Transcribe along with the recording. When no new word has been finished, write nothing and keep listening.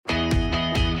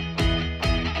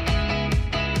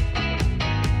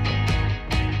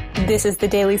This is the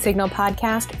Daily Signal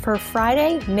podcast for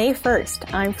Friday, May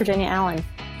 1st. I'm Virginia Allen.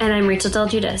 And I'm Rachel Del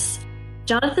Giudice.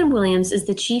 Jonathan Williams is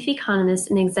the Chief Economist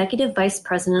and Executive Vice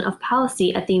President of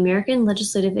Policy at the American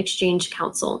Legislative Exchange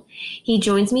Council. He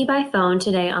joins me by phone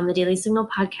today on the Daily Signal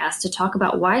podcast to talk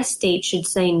about why states should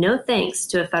say no thanks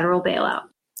to a federal bailout.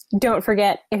 Don't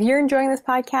forget, if you're enjoying this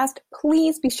podcast,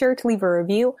 please be sure to leave a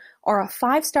review or a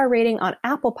 5-star rating on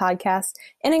Apple Podcasts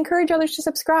and encourage others to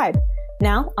subscribe.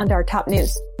 Now, on to our top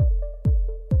news.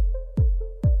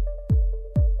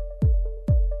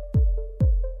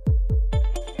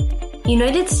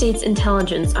 United States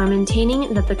intelligence are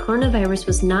maintaining that the coronavirus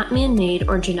was not man-made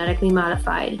or genetically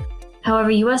modified. However,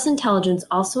 U.S. intelligence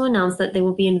also announced that they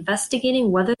will be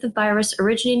investigating whether the virus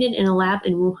originated in a lab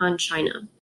in Wuhan, China.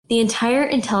 The entire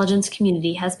intelligence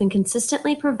community has been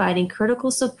consistently providing critical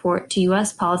support to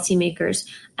U.S. policymakers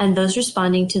and those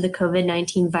responding to the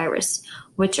COVID-19 virus,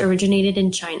 which originated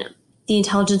in China. The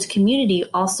intelligence community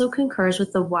also concurs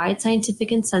with the wide scientific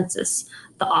consensus,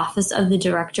 the Office of the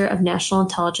Director of National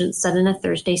Intelligence said in a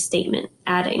Thursday statement,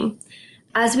 adding,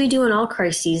 "As we do in all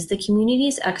crises, the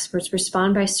community's experts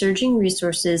respond by surging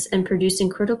resources and producing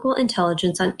critical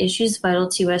intelligence on issues vital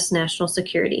to U.S. national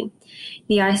security.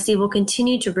 The IC will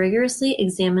continue to rigorously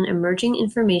examine emerging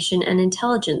information and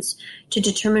intelligence to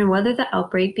determine whether the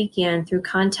outbreak began through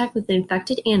contact with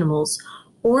infected animals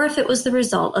or if it was the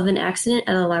result of an accident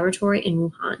at a laboratory in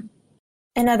Wuhan."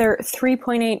 Another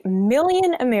 3.8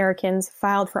 million Americans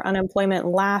filed for unemployment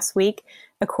last week,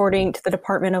 according to the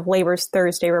Department of Labor's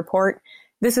Thursday report.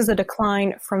 This is a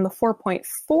decline from the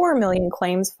 4.4 million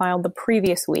claims filed the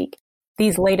previous week.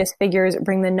 These latest figures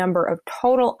bring the number of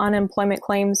total unemployment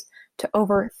claims to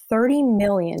over 30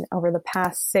 million over the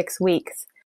past 6 weeks.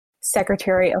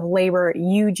 Secretary of Labor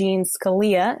Eugene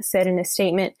Scalia said in a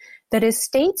statement that as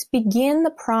states begin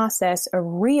the process of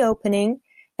reopening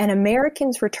and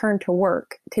Americans return to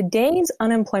work, today's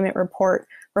unemployment report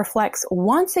reflects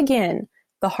once again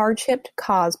the hardship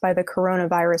caused by the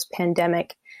coronavirus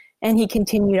pandemic. And he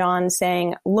continued on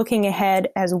saying, looking ahead,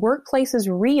 as workplaces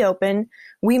reopen,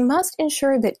 we must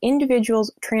ensure that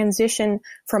individuals transition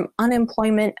from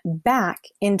unemployment back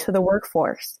into the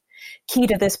workforce. Key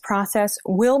to this process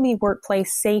will be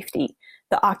workplace safety.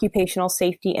 The Occupational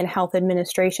Safety and Health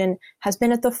Administration has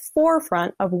been at the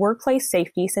forefront of workplace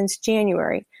safety since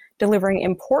January, delivering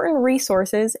important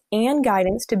resources and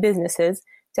guidance to businesses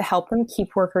to help them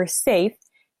keep workers safe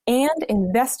and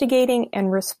investigating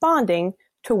and responding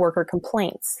to worker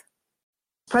complaints.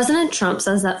 President Trump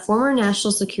says that former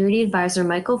National Security Advisor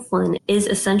Michael Flynn is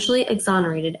essentially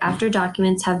exonerated after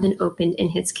documents have been opened in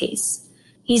his case.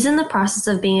 He's in the process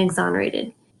of being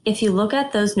exonerated. If you look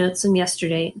at those notes from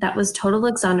yesterday, that was total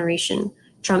exoneration,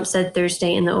 Trump said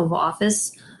Thursday in the Oval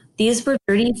Office. These were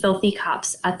dirty, filthy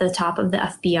cops at the top of the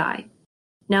FBI.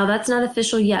 Now, that's not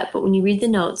official yet, but when you read the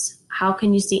notes, how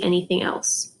can you see anything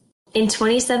else? In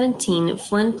 2017,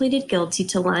 Flynn pleaded guilty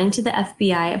to lying to the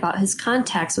FBI about his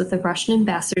contacts with the Russian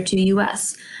ambassador to the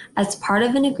U.S. as part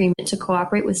of an agreement to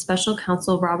cooperate with Special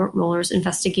Counsel Robert Mueller's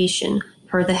investigation,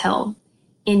 per The Hill.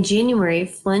 In January,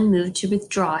 Flynn moved to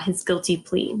withdraw his guilty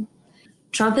plea.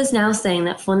 Trump is now saying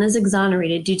that Flynn is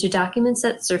exonerated due to documents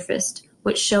that surfaced,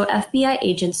 which show FBI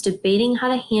agents debating how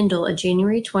to handle a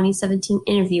January 2017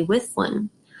 interview with Flynn.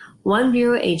 One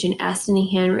bureau agent asked in a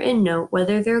handwritten note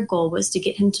whether their goal was to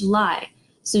get him to lie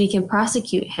so he can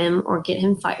prosecute him or get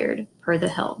him fired, per The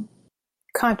Hill.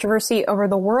 Controversy over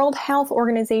the World Health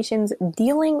Organization's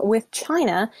dealing with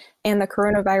China and the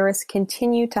coronavirus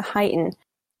continue to heighten.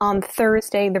 On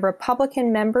Thursday, the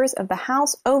Republican members of the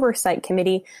House Oversight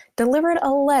Committee delivered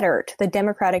a letter to the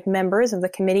Democratic members of the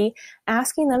committee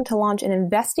asking them to launch an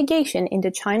investigation into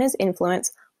China's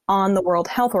influence on the World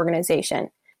Health Organization.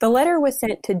 The letter was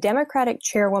sent to Democratic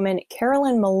Chairwoman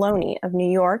Carolyn Maloney of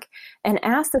New York and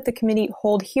asked that the committee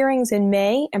hold hearings in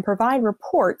May and provide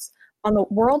reports on the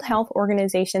World Health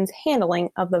Organization's handling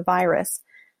of the virus.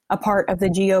 A part of the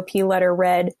GOP letter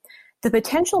read, "The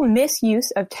potential misuse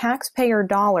of taxpayer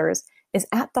dollars is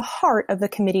at the heart of the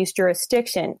committee's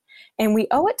jurisdiction, and we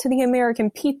owe it to the American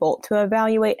people to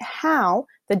evaluate how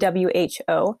the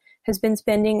WHO has been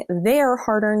spending their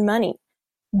hard-earned money.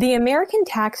 The American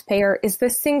taxpayer is the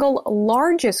single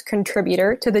largest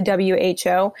contributor to the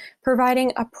WHO,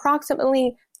 providing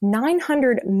approximately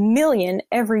 $900 million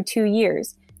every 2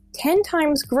 years, 10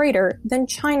 times greater than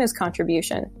China's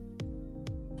contribution."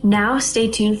 Now stay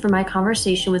tuned for my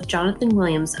conversation with Jonathan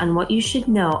Williams on what you should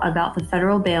know about the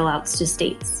federal bailouts to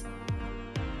states.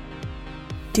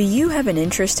 Do you have an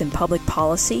interest in public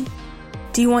policy?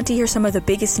 Do you want to hear some of the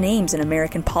biggest names in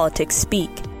American politics speak?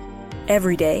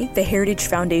 Every day, the Heritage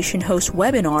Foundation hosts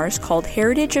webinars called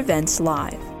Heritage Events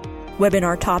Live.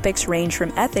 Webinar topics range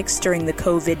from ethics during the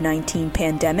COVID-19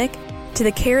 pandemic to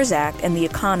the CARES Act and the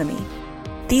economy.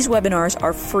 These webinars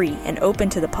are free and open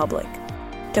to the public.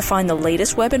 To find the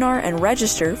latest webinar and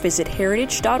register, visit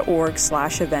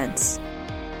heritage.org/events.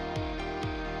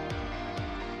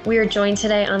 We are joined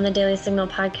today on the Daily Signal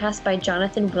podcast by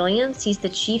Jonathan Williams. He's the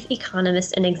Chief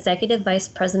Economist and Executive Vice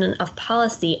President of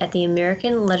Policy at the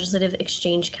American Legislative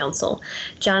Exchange Council.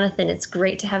 Jonathan, it's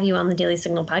great to have you on the Daily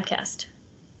Signal podcast.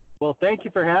 Well, thank you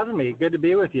for having me. Good to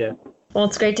be with you. Well,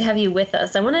 it's great to have you with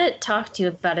us. I want to talk to you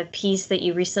about a piece that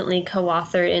you recently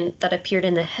co-authored that appeared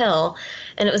in The Hill,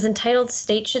 and it was entitled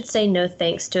 "States Should Say No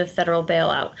Thanks to a Federal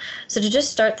Bailout." So to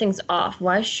just start things off,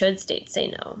 why should states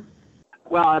say no?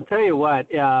 Well, I'll tell you what,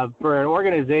 for an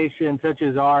organization such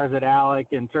as ours at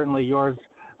ALEC, and certainly yours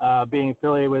being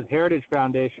affiliated with Heritage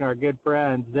Foundation, our good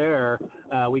friends there,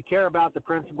 we care about the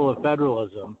principle of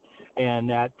federalism, and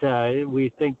that we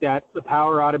think that the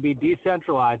power ought to be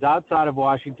decentralized outside of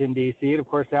Washington, D.C. And, of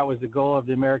course, that was the goal of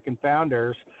the American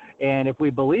founders. And if we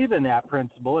believe in that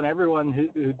principle, and everyone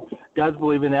who does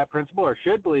believe in that principle or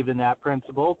should believe in that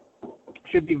principle,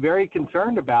 should be very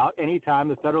concerned about any time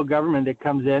the federal government that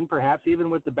comes in, perhaps even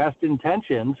with the best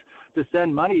intentions, to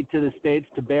send money to the states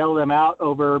to bail them out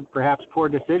over perhaps poor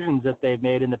decisions that they've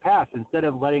made in the past, instead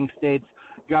of letting states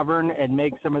govern and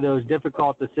make some of those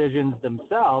difficult decisions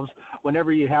themselves.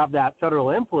 Whenever you have that federal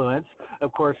influence,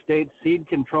 of course, states cede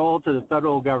control to the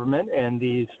federal government, and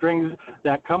the strings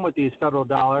that come with these federal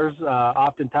dollars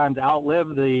oftentimes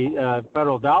outlive the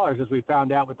federal dollars, as we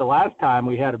found out with the last time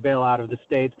we had a bailout of the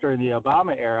states during the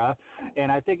Obama era.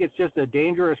 And I think it's just a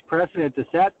dangerous precedent to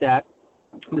set that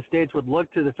the states would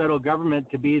look to the federal government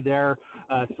to be their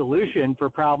solution for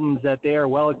problems that they are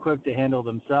well equipped to handle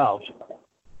themselves.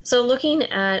 So looking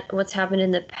at what's happened in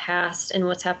the past and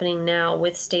what's happening now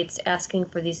with states asking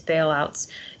for these bailouts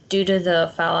due to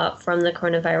the fallout from the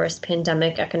coronavirus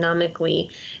pandemic economically,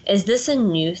 is this a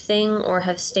new thing, or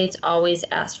have states always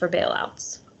asked for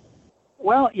bailouts?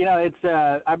 Well,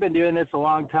 it's I've been doing this a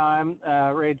long time,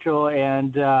 Rachel,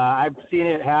 and I've seen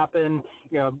it happen,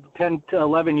 10 to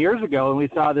 11 years ago when we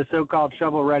saw the so-called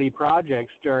shovel-ready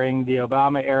projects during the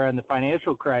Obama era and the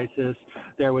financial crisis.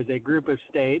 There was a group of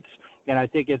states, and I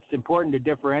think it's important to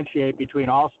differentiate between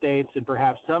all states and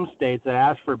perhaps some states that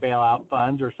ask for bailout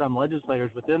funds, or some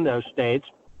legislators within those states.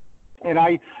 And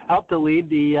I helped to lead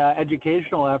the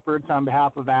educational efforts on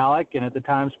behalf of ALEC, and at the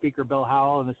time Speaker Bill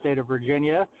Howell in the state of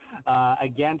Virginia,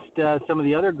 against some of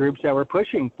the other groups that were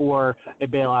pushing for a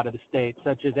bailout of the state,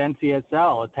 such as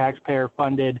NCSL, a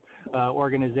taxpayer-funded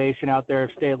organization out there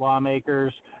of state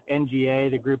lawmakers, NGA,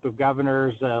 the group of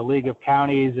governors, League of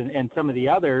Counties, and some of the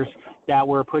others that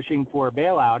were pushing for a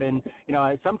bailout. And,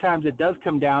 sometimes it does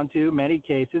come down to many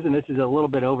cases, and this is a little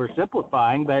bit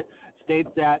oversimplifying, but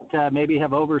states that maybe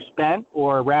have overspent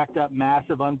or racked up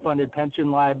massive unfunded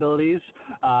pension liabilities,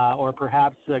 or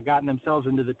perhaps gotten themselves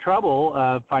into the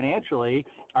trouble financially,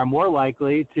 are more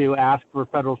likely to ask for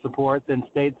federal support than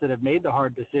states that have made the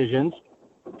hard decisions.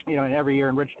 And every year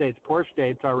in Rich States, Poor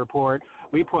States, our report,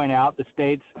 we point out the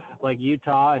states like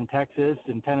Utah and Texas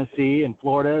and Tennessee and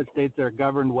Florida, states that are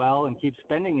governed well and keep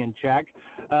spending in check.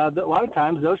 A lot of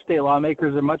times those state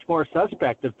lawmakers are much more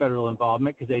suspect of federal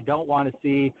involvement because they don't want to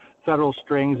see federal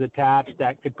strings attached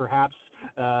that could perhaps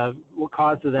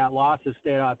cause to that loss of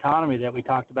state autonomy that we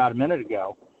talked about a minute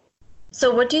ago.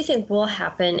 So what do you think will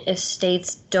happen if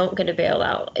states don't get a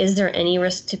bailout? Is there any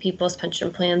risk to people's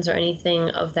pension plans or anything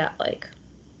of that like?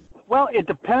 Well, it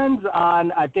depends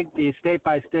on, I think, the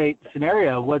state-by-state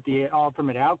scenario, what the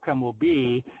ultimate outcome will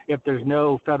be if there's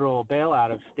no federal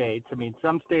bailout of states. I mean,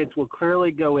 some states will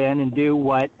clearly go in and do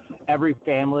what every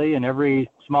family and every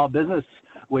small business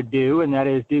would do, and that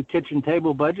is do kitchen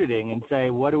table budgeting and say,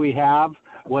 what do we have,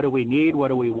 what do we need, what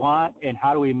do we want, and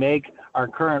how do we make our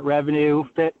current revenue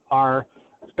fit our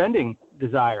spending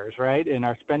desires, right, and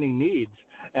our spending needs.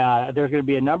 There's going to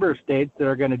be a number of states that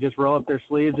are going to just roll up their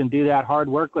sleeves and do that hard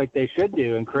work like they should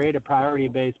do and create a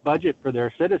priority-based budget for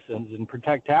their citizens and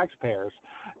protect taxpayers.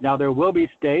 Now, there will be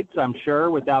states, I'm sure,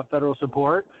 without federal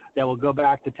support that will go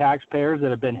back to taxpayers that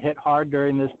have been hit hard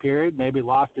during this period, maybe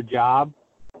lost a job,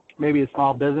 maybe a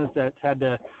small business that's had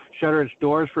to shutter its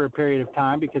doors for a period of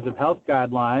time because of health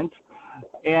guidelines.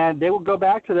 And they will go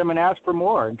back to them and ask for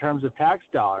more in terms of tax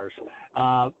dollars.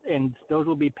 And those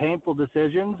will be painful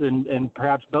decisions and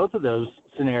perhaps both of those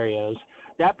scenarios.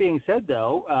 That being said,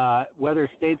 though, whether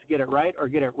states get it right or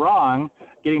get it wrong,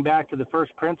 getting back to the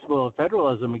first principle of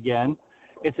federalism again,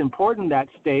 it's important that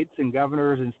states and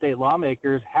governors and state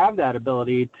lawmakers have that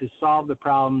ability to solve the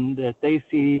problem that they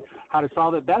see how to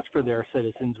solve it best for their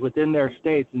citizens within their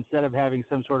states instead of having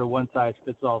some sort of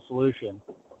one-size-fits-all solution.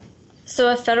 So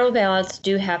if federal bailouts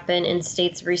do happen and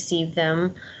states receive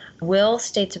them, will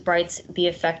states' rights be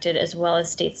affected as well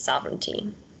as states'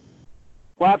 sovereignty?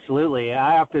 Well, absolutely.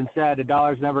 I often said a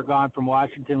dollar's never gone from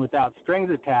Washington without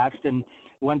strings attached. And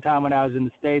one time when I was in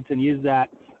the States and used that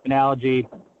analogy,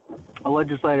 a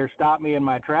legislator stopped me in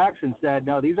my tracks and said,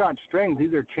 no, these aren't strings,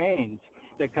 these are chains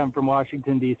that come from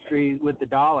Washington, D.C. with the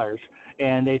dollars.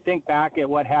 And they think back at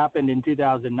what happened in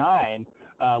 2009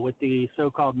 with the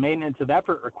so-called maintenance of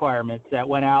effort requirements that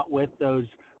went out with those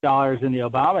dollars in the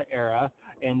Obama era,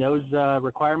 and those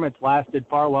requirements lasted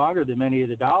far longer than many of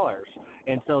the dollars.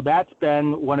 And so that's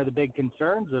been one of the big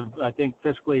concerns of, I think,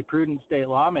 fiscally prudent state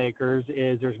lawmakers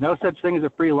is there's no such thing as a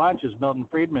free lunch, as Milton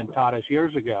Friedman taught us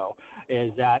years ago,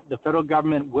 is that the federal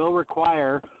government will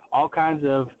require all kinds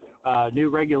of new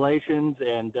regulations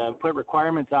and put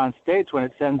requirements on states when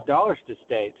it sends dollars to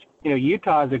states. You know,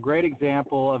 Utah is a great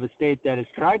example of a state that has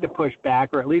tried to push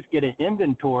back or at least get an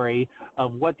inventory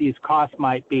of what these costs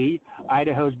might be.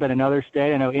 Idaho's been another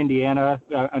state. I know Indiana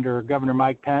under Governor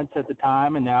Mike Pence at the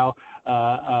time, and now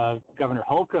Governor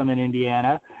Holcomb in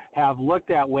Indiana, have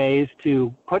looked at ways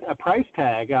to put a price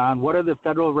tag on what are the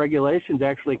federal regulations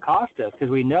actually cost us, because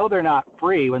we know they're not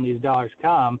free when these dollars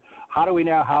come. How do we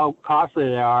know how costly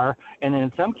they are? And then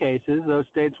in some cases, those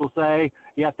states will say,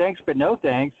 yeah, thanks, but no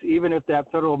thanks. Even if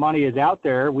that federal money is out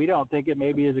there, we don't think it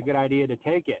maybe is a good idea to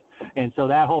take it. And so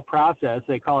that whole process,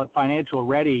 they call it Financial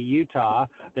Ready Utah.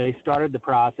 They started the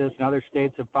process, and other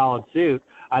states have followed suit.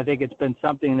 I think it's been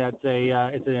something that's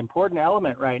it's an important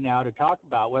element right now to talk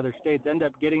about, whether states end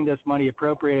up getting this money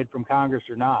appropriated from Congress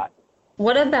or not.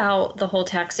 What about the whole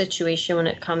tax situation when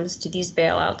it comes to these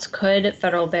bailouts? Could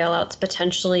federal bailouts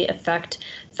potentially affect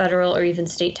federal or even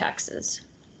state taxes?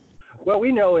 Well,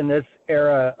 we know in this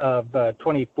era of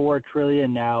 $24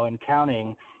 trillion now and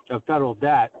counting of federal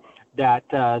debt that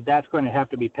that's going to have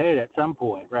to be paid at some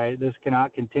point, right? This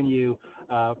cannot continue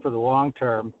for the long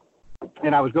term.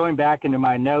 And I was going back into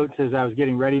my notes as I was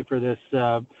getting ready for this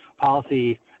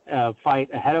policy fight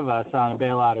ahead of us on a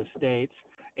bailout of states.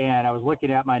 And I was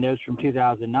looking at my notes from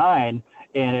 2009,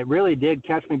 and it really did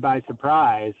catch me by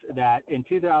surprise that in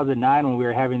 2009, when we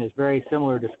were having this very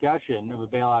similar discussion of a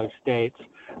bailout of states,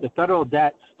 the federal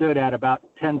debt stood at about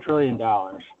 $10 trillion.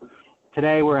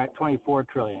 Today, we're at $24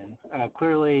 trillion.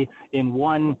 Clearly, in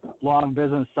one long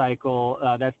business cycle,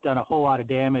 that's done a whole lot of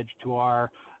damage to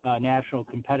our national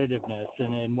competitiveness.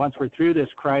 And once we're through this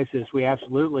crisis, we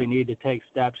absolutely need to take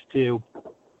steps to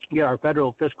get our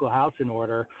federal fiscal house in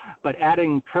order, but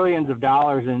adding trillions of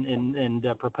dollars in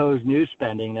proposed new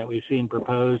spending that we've seen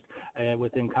proposed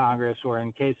within Congress, or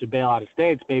in case of bailout of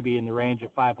states, maybe in the range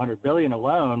of $500 billion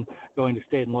alone going to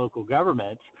state and local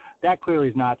governments, that clearly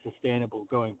is not sustainable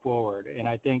going forward. And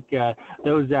I think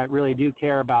those that really do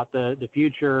care about the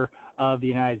future of the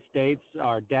United States,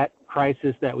 our debt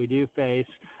crisis that we do face,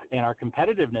 and our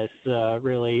competitiveness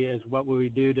really is what will we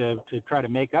do to try to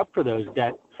make up for those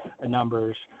debt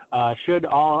numbers, should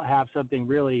all have something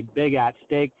really big at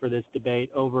stake for this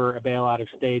debate over a bailout of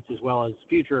states, as well as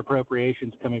future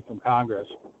appropriations coming from Congress.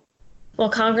 Well,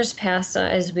 Congress passed,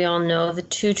 as we all know, the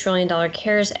 $2 trillion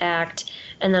CARES Act,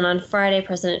 and then on Friday,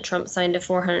 President Trump signed a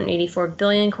 $484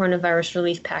 billion coronavirus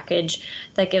relief package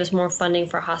that gives more funding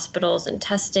for hospitals and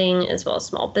testing, as well as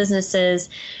small businesses.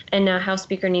 And now House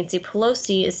Speaker Nancy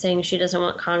Pelosi is saying she doesn't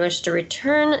want Congress to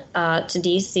return to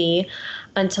D.C.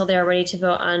 until they are ready to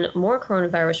vote on more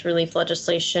coronavirus relief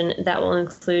legislation that will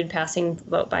include passing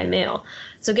vote by mail.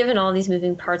 So given all these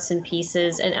moving parts and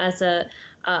pieces, and as a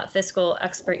fiscal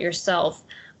expert yourself,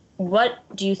 what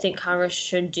do you think Congress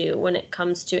should do when it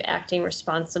comes to acting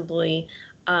responsibly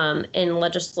in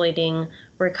legislating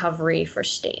recovery for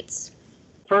states?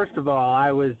 First of all,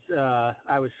 I was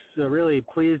really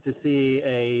pleased to see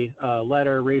a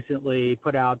letter recently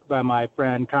put out by my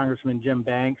friend Congressman Jim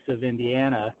Banks of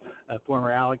Indiana, a former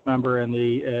ALEC member in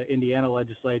the Indiana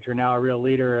legislature, now a real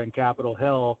leader in Capitol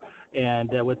Hill,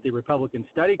 and with the Republican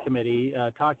Study Committee,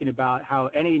 talking about how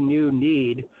any new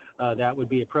need that would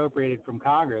be appropriated from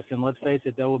Congress, and let's face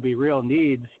it, there will be real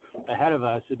needs ahead of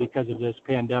us because of this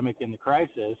pandemic and the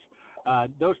crisis.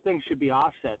 Those things should be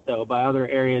offset, though, by other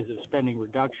areas of spending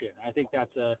reduction. I think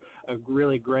that's a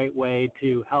really great way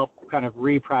to help kind of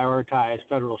reprioritize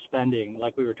federal spending,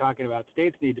 like we were talking about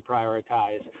states need to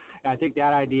prioritize. And I think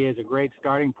that idea is a great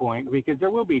starting point, because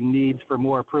there will be needs for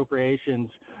more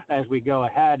appropriations as we go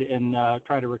ahead and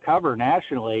try to recover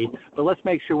nationally. But let's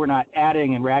make sure we're not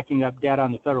adding and racking up debt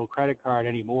on the federal credit card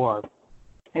anymore.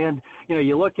 And,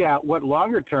 you look at what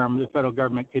longer term the federal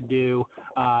government could do,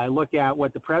 look at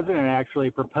what the president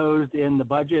actually proposed in the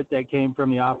budget that came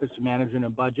from the Office of Management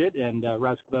and Budget, and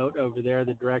Russ Vogt over there,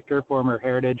 the director, former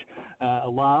Heritage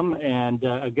alum and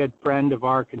a good friend of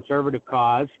our conservative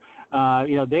cause.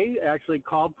 They actually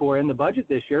called for in the budget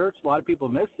this year, a lot of people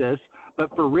miss this,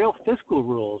 but for real fiscal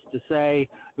rules to say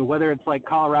whether it's like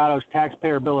Colorado's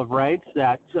Taxpayer Bill of Rights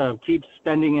that keeps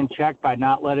spending in check by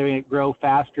not letting it grow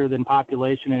faster than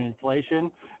population and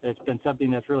inflation. It's been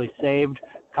something that's really saved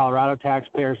Colorado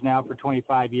taxpayers now for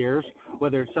 25 years,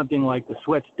 whether it's something like the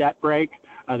Swiss debt break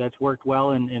that's worked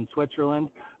well in Switzerland,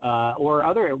 or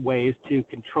other ways to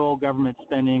control government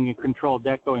spending and control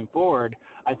debt going forward.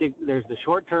 I think there's the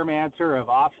short-term answer of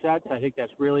offsets. I think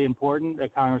that's really important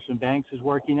that Congressman Banks is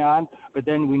working on. But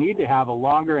then we need to have a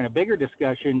longer and a bigger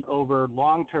discussion over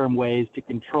long-term ways to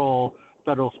control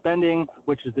federal spending,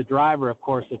 which is the driver, of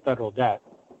course, of federal debt.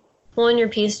 Well, in your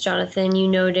piece, Jonathan, you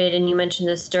noted, and you mentioned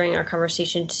this during our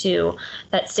conversation too,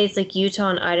 that states like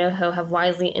Utah and Idaho have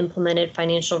wisely implemented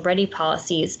financial ready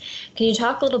policies. Can you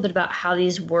talk a little bit about how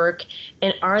these work,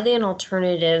 and are they an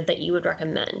alternative that you would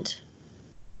recommend?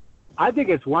 I think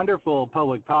it's wonderful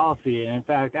public policy, and in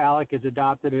fact, ALEC has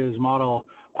adopted it as model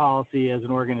policy as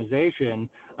an organization,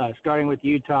 starting with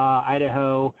Utah,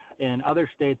 Idaho, and other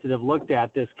states that have looked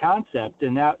at this concept.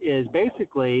 And that is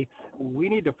basically, we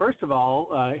need to, first of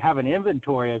all, have an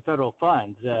inventory of federal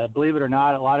funds. Believe it or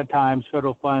not, a lot of times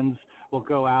federal funds will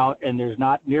go out and there's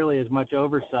not nearly as much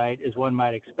oversight as one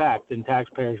might expect, and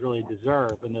taxpayers really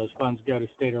deserve, and those funds go to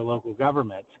state or local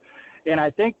governments. And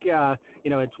I think,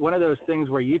 it's one of those things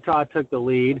where Utah took the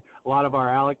lead. A lot of our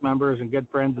ALEC members and good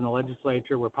friends in the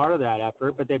legislature were part of that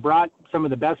effort, but they brought some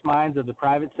of the best minds of the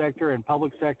private sector and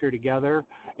public sector together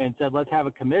and said, let's have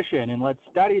a commission and let's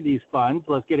study these funds.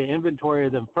 Let's get an inventory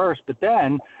of them first, but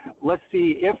then let's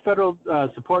see if federal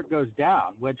support goes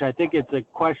down, which I think it's a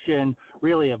question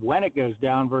really of when it goes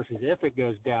down versus if it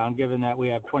goes down, given that we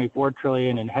have $24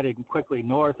 trillion and heading quickly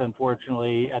north,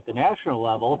 unfortunately, at the national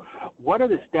level. What are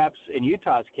the steps in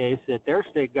Utah's case that their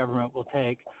state government will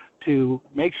take to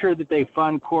make sure that they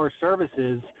fund core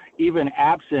services even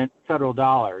absent federal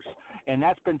dollars? And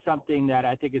that's been something that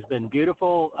I think has been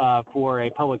beautiful for a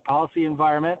public policy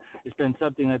environment. It's been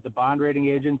something that the bond rating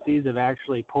agencies have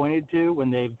actually pointed to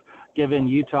when they've given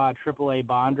Utah a AAA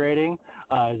bond rating.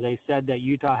 They said that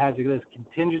Utah has this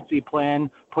contingency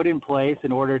plan put in place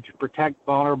in order to protect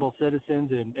vulnerable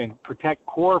citizens and protect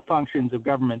core functions of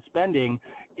government spending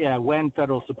when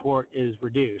federal support is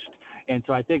reduced. And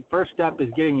so I think first step is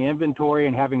getting the inventory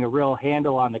and having a real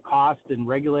handle on the cost and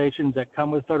regulations that come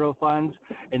with federal funds.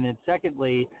 And then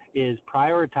secondly is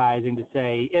prioritizing to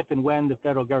say if and when the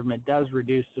federal government does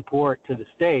reduce support to the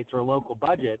states or local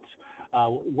budgets,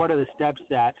 what are the steps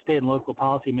that state and local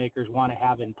policymakers want to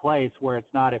have in place where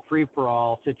it's not a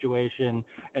free-for-all situation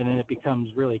and then it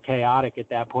becomes really chaotic at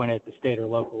that point at the state or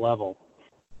local level.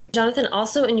 Jonathan,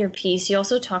 also in your piece, you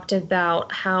also talked about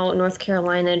how North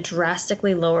Carolina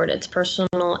drastically lowered its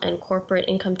personal and corporate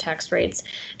income tax rates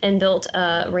and built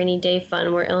a rainy day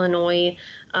fund where Illinois,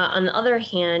 on the other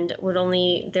hand,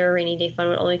 their rainy day fund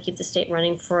would only keep the state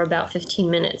running for about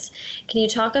 15 minutes. Can you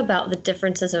talk about the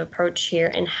differences of approach here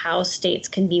and how states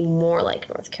can be more like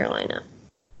North Carolina?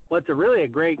 Well, it's really a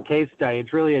great case study.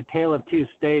 It's really a tale of two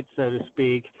states, so to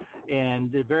speak, and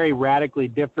the very radically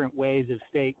different ways of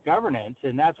state governance.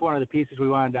 And that's one of the pieces we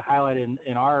wanted to highlight in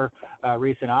our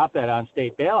recent op-ed on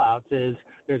state bailouts is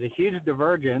there's a huge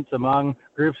divergence among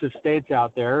groups of states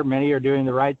out there. Many are doing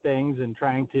the right things and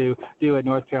trying to do what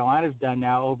North Carolina's done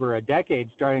now over a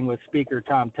decade, starting with Speaker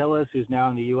Tom Tillis, who's now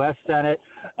in the U.S. Senate,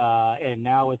 and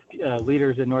now with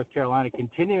leaders in North Carolina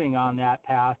continuing on that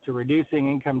path to reducing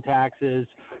income taxes,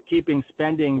 keeping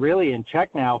spending really in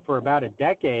check now for about a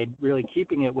decade, really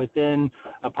keeping it within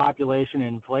a population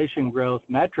and inflation growth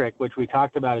metric, which we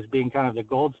talked about as being kind of the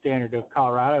gold standard of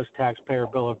Colorado's Taxpayer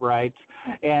Bill of Rights.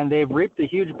 And they've reaped a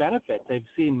huge benefit. They've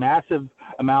seen massive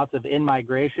amounts of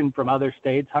in-migration from other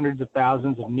states, hundreds of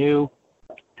thousands of new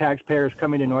taxpayers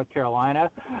coming to North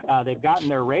Carolina. They've gotten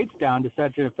their rates down to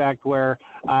such an effect where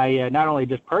not only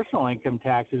just personal income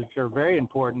taxes, which are very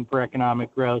important for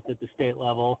economic growth at the state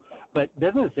level, but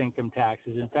business income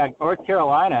taxes. In fact, North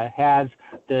Carolina has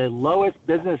the lowest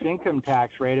business income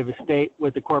tax rate of a state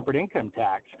with the corporate income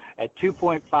tax at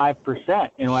 2.5%.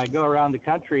 And when I go around the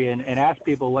country and ask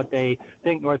people what they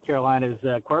think North Carolina's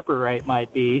corporate rate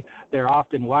might be, they're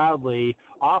often wildly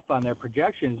off on their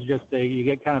projections. You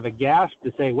get kind of a gasp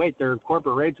to say, wait, their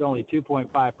corporate rate's only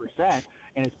 2.5%.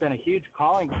 And it's been a huge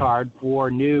calling card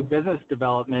for new business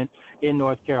development in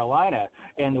North Carolina.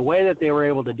 And the way that they were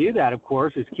able to do that, of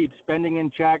course, is keep spending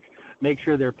in check, make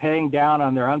sure they're paying down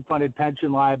on their unfunded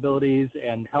pension liabilities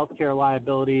and healthcare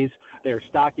liabilities. They're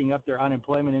stocking up their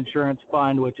unemployment insurance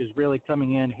fund, which is really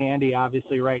coming in handy,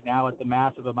 obviously, right now with the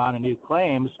massive amount of new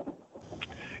claims.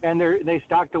 And they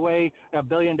stocked away $1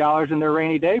 billion in their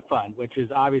rainy day fund, which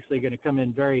is obviously going to come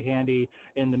in very handy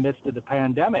in the midst of the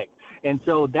pandemic. And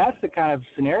so that's the kind of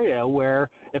scenario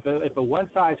where if a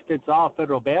one-size-fits-all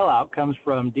federal bailout comes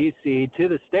from D.C. to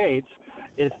the states,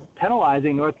 it's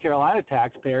penalizing North Carolina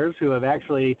taxpayers who have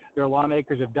actually, their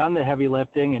lawmakers have done the heavy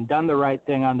lifting and done the right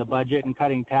thing on the budget and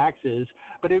cutting taxes.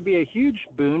 But it would be a huge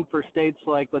boon for states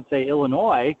like, let's say,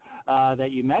 Illinois,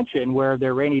 that you mentioned, where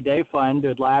their rainy day fund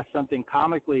would last something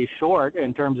comically short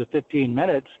in terms of 15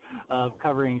 minutes of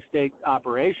covering state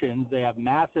operations. They have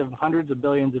massive hundreds of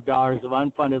billions of dollars of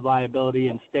unfunded liability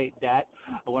and state debt,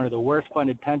 one of the worst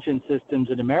funded pension systems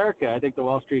in America. I think the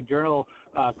Wall Street Journal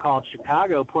called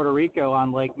Chicago, Puerto Rico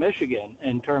on Lake Michigan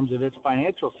in terms of its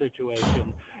financial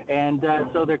situation. And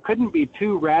so there couldn't be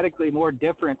two radically more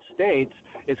different states.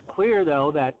 It's clear,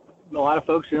 though, that a lot of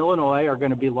folks in Illinois are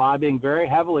going to be lobbying very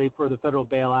heavily for the federal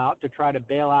bailout to try to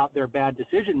bail out their bad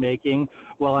decision making.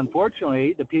 Well,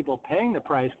 unfortunately, the people paying the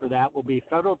price for that will be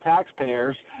federal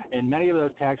taxpayers, and many of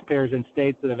those taxpayers in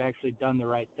states that have actually done the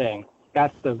right thing.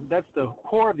 That's the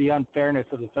core of the unfairness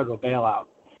of the federal bailout.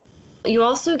 You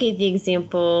also gave the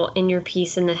example in your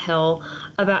piece in The Hill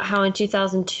about how in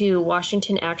 2002,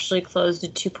 Washington actually closed a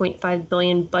 $2.5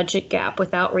 billion budget gap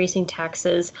without raising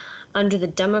taxes under the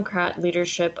Democrat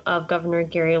leadership of Governor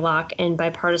Gary Locke and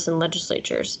bipartisan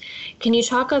legislatures. Can you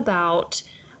talk about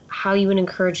how you would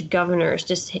encourage governors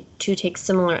to take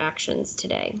similar actions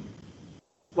today?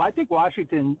 Well, I think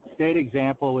Washington state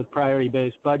example with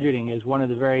priority-based budgeting is one of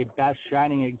the very best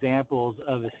shining examples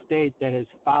of a state that has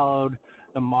followed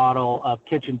the model of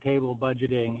kitchen table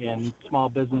budgeting and small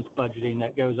business budgeting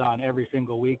that goes on every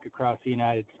single week across the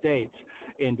United States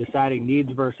in deciding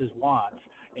needs versus wants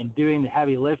and doing the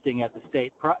heavy lifting at the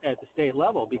state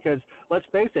level. Because let's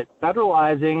face it,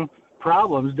 federalizing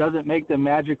problems doesn't make them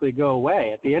magically go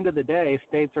away. At the end of the day,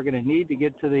 states are going to need to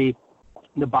get to the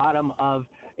bottom of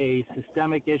a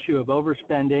systemic issue of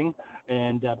overspending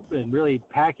and really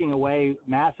packing away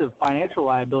massive financial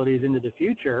liabilities into the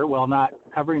future while not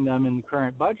covering them in the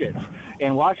current budgets.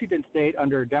 And Washington State,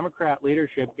 under Democrat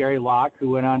leadership, Gary Locke, who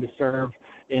went on to serve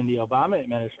in the Obama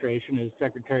administration as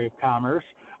Secretary of Commerce,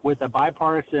 with a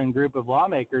bipartisan group of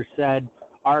lawmakers, said,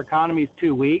 our economy is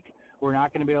too weak. We're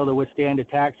not going to be able to withstand a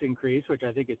tax increase, which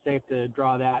I think it's safe to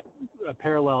draw that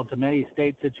parallel to many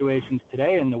state situations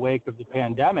today in the wake of the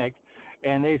pandemic.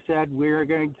 And they said we're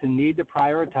going to need to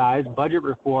prioritize budget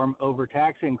reform over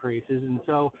tax increases. And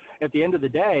so at the end of the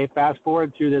day, fast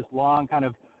forward through this long kind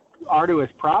of arduous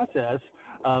process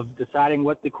of deciding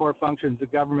what the core functions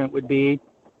of government would be,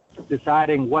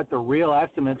 deciding what the real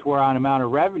estimates were on amount of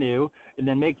revenue, and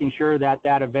then making sure that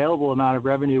that available amount of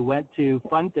revenue went to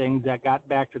fund things that got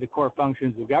back to the core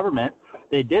functions of government.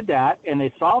 They did that, and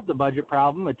they solved the budget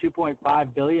problem, a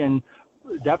 $2.5 billion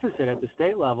deficit at the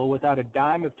state level, without a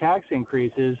dime of tax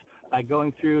increases by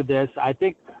going through this, I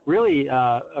think, really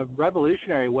a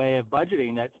revolutionary way of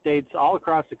budgeting that states all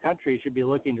across the country should be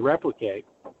looking to replicate.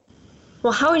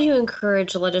 Well, how would you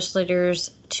encourage legislators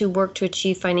to work to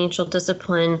achieve financial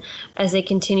discipline as they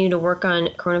continue to work on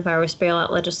coronavirus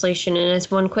bailout legislation? And as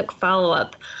one quick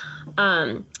follow-up,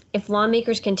 if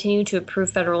lawmakers continue to approve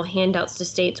federal handouts to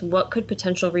states, what could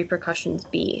potential repercussions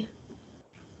be?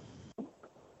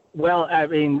 Well, I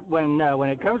mean, when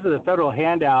it comes to the federal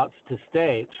handouts to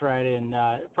states, right, and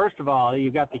first of all,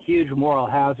 you've got the huge moral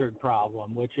hazard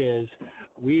problem, which is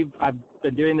I've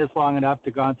been doing this long enough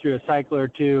to gone through a cycle or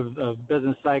two of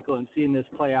business cycle and seen this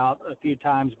play out a few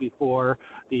times before.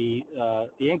 The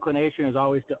inclination is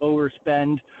always to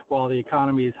overspend while the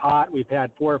economy is hot. We've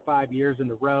had 4 or 5 years in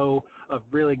a row of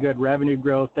really good revenue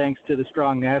growth thanks to the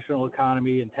strong national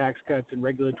economy and tax cuts and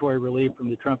regulatory relief from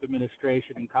the Trump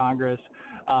administration and Congress.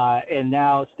 And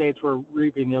now states were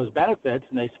reaping those benefits,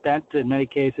 and they spent, in many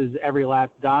cases, every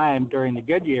last dime during the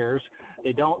good years.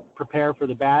 They don't prepare for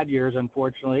the bad years,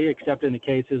 unfortunately, except in the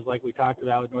cases like we talked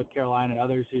about with North Carolina and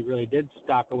others who really did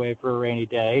stock away for a rainy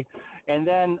day. And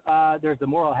then there's the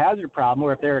moral hazard problem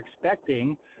where if they're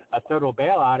expecting a federal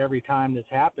bailout every time this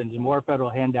happens and more federal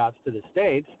handouts to the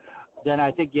states, then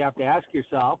I think you have to ask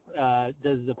yourself,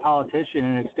 does the politician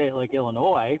in a state like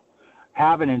Illinois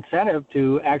have an incentive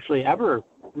to actually ever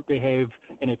behave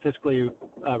in a fiscally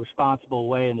responsible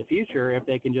way in the future if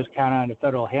they can just count on a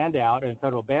federal handout and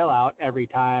federal bailout every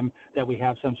time that we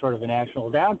have some sort of a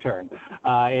national downturn.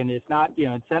 And it's not,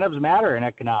 incentives matter in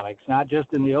economics, not just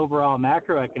in the overall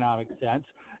macroeconomic sense.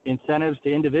 Incentives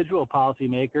to individual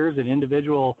policymakers and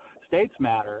individual states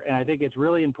matter. And I think it's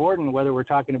really important, whether we're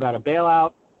talking about a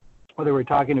bailout, whether we're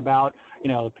talking about,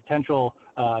 the potential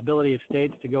ability of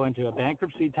states to go into a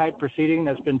bankruptcy type proceeding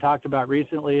that's been talked about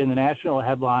recently in the national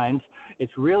headlines.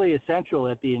 It's really essential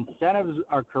that the incentives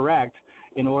are correct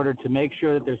in order to make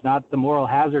sure that there's not the moral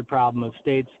hazard problem of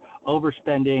states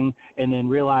overspending and then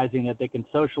realizing that they can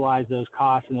socialize those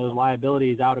costs and those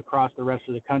liabilities out across the rest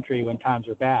of the country when times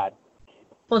are bad.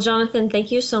 Well, Jonathan,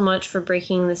 thank you so much for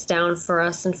breaking this down for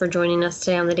us and for joining us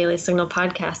today on the Daily Signal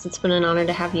podcast. It's been an honor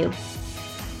to have you.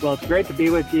 Well, it's great to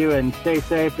be with you, and stay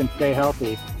safe and stay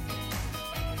healthy.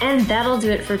 And that'll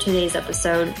do it for today's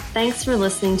episode. Thanks for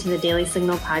listening to the Daily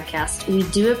Signal podcast. We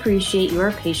do appreciate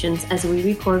your patience as we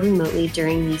record remotely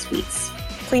during these weeks.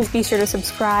 Please be sure to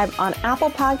subscribe on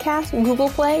Apple Podcasts, Google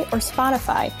Play, or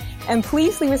Spotify. And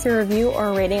please leave us a review or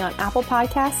a rating on Apple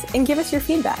Podcasts and give us your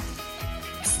feedback.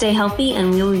 Stay healthy,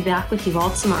 and we'll be back with you all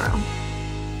tomorrow.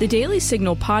 The Daily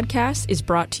Signal podcast is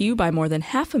brought to you by more than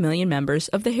 500,000 members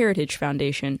of the Heritage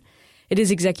Foundation. It is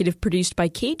executive produced by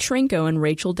Kate Trinko and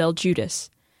Rachel Del Giudice.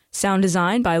 Sound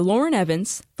design by Lauren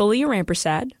Evans, Thalia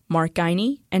Rampersad, Mark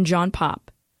Guiney, and John Popp.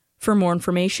 For more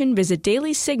information, visit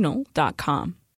dailysignal.com.